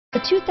The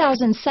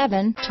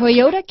 2007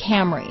 Toyota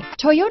Camry.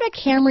 Toyota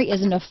Camry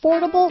is an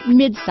affordable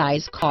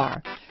mid-size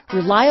car.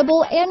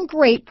 Reliable and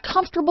great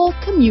comfortable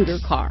commuter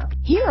car.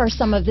 Here are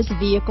some of this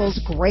vehicle's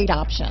great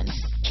options.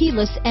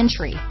 Keyless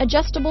entry,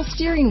 adjustable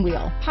steering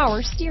wheel,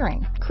 power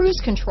steering,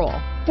 cruise control,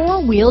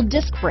 four-wheel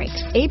disc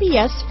brakes,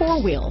 ABS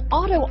four-wheel,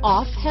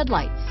 auto-off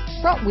headlights,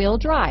 front-wheel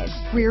drive,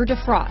 rear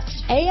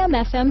defrost,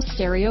 AM/FM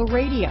stereo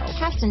radio,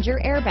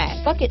 passenger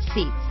airbag, bucket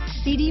seats,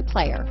 CD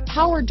player,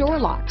 power door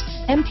locks,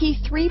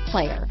 MP3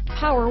 player,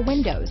 power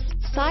windows,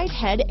 side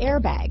head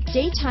airbag,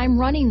 daytime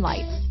running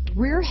lights,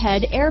 rear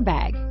head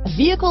airbag. A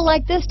vehicle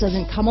like this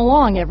doesn't come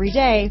along every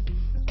day.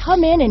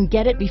 Come in and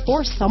get it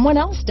before someone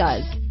else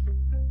does.